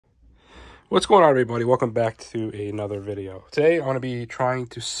What's going on, everybody? Welcome back to another video. Today, I want to be trying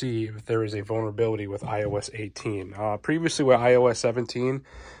to see if there is a vulnerability with iOS 18. Previously with iOS 17,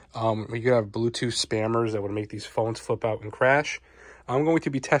 you could have Bluetooth spammers that would make these phones flip out and crash. I'm going to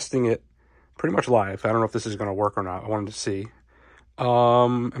be testing it pretty much live. I don't know if this is going to work or not. I wanted to see.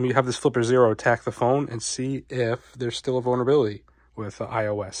 You have this Flipper Zero attack the phone and see if there's still a vulnerability with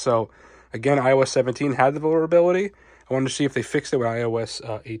iOS. So, again, iOS 17 had the vulnerability. I wanted to see if they fixed it with iOS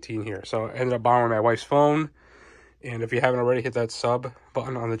 18 here. So I ended up borrowing my wife's phone. And if you haven't already, hit that sub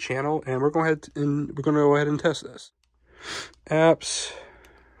button on the channel. And we're going to go ahead and test this. Apps,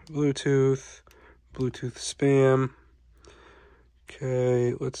 Bluetooth spam.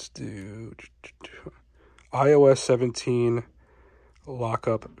 Okay, let's do iOS 17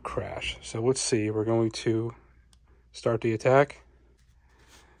 lockup crash. So let's see. We're going to start the attack.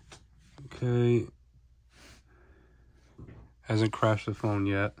 Okay. Hasn't crashed the phone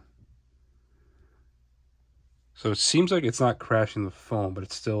yet. So it seems like it's not crashing the phone, but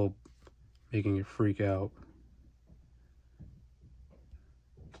it's still making it freak out.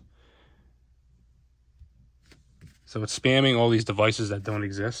 So it's spamming all these devices that don't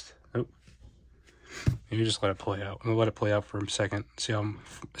exist. Oh. Maybe just let it play out. I'm gonna let it play out for a second.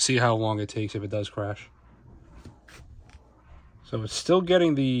 See how long it takes if it does crash. So it's still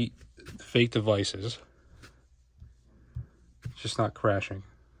getting the fake devices. Just not crashing.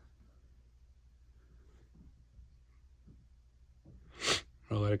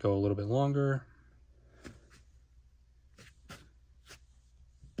 I'll let it go a little bit longer.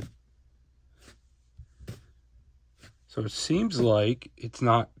 So it seems like it's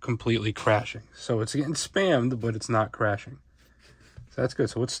not completely crashing. So it's getting spammed, but it's not crashing. So that's good.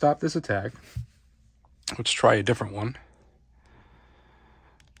 So let's stop this attack. Let's try a different one.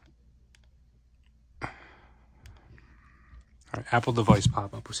 All right, Apple device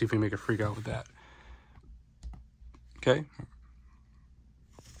pop-up. We'll see if we make a freak out with that. Okay.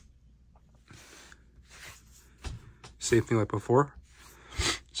 Same thing like before.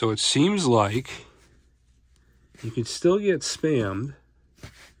 So it seems like you can still get spammed,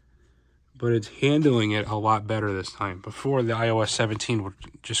 but it's handling it a lot better this time. Before, the iOS 17 would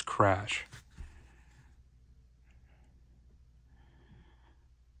just crash.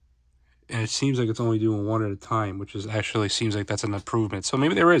 And it seems like it's only doing one at a time, which is actually seems like that's an improvement. So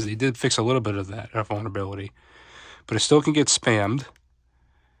maybe there is. They did fix a little bit of that vulnerability. But it still can get spammed.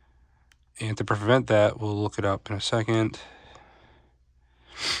 And to prevent that, we'll look it up in a second.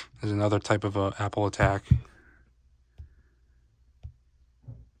 There's another type of Apple attack.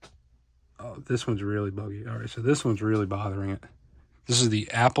 Oh, this one's really buggy. All right, so this one's really bothering it. This is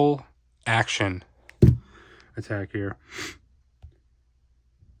the Apple Action attack here.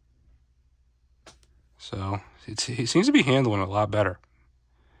 So it seems to be handling it a lot better.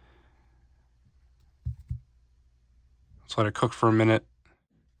 Let's let it cook for a minute.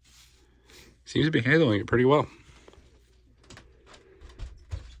 Seems to be handling it pretty well.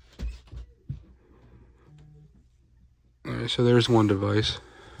 All right, so there's one device.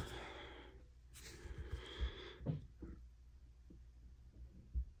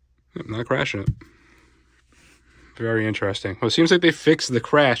 Not crashing it. Very interesting. Well, it seems like they fixed the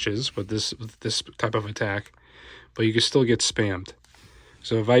crashes with this type of attack, but you can still get spammed.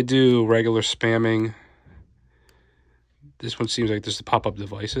 So if I do regular spamming, this one seems like there's the pop-up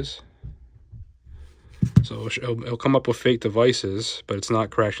devices. So it'll come up with fake devices, but it's not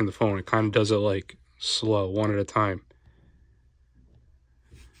crashing the phone. It kind of does it like slow, one at a time.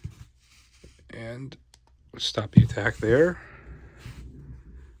 And let's stop the attack there.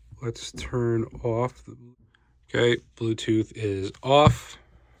 Let's turn off the... Okay, Bluetooth is off.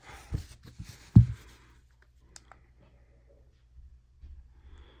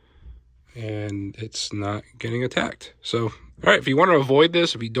 And it's not getting attacked. So, all right, if you want to avoid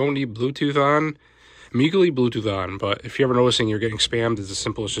this, if you don't need Bluetooth on, I mean, you can leave Bluetooth on, but if you're ever noticing you're getting spammed, it's as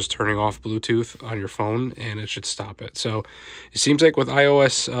simple as just turning off Bluetooth on your phone, and it should stop it. So it seems like with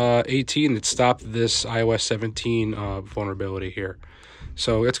iOS 18, it stopped this iOS 17 vulnerability here.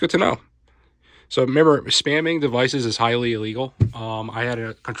 So it's good to know. So remember, spamming devices is highly illegal. I had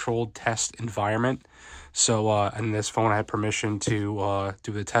a controlled test environment. So in this phone, I had permission to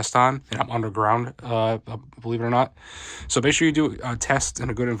do the test on, and I'm underground, believe it or not. So make sure you do a test in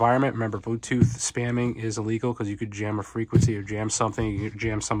a good environment. Remember, Bluetooth spamming is illegal because you could jam a frequency or jam something. You could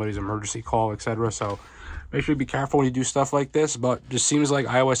jam somebody's emergency call, etc. So make sure you be careful when you do stuff like this. But it just seems like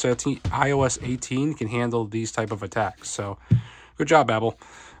iOS 18 can handle these type of attacks. So good job, Apple.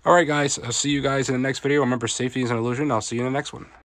 All right, guys. I'll see you guys in the next video. Remember, safety is an illusion. I'll see you in the next one.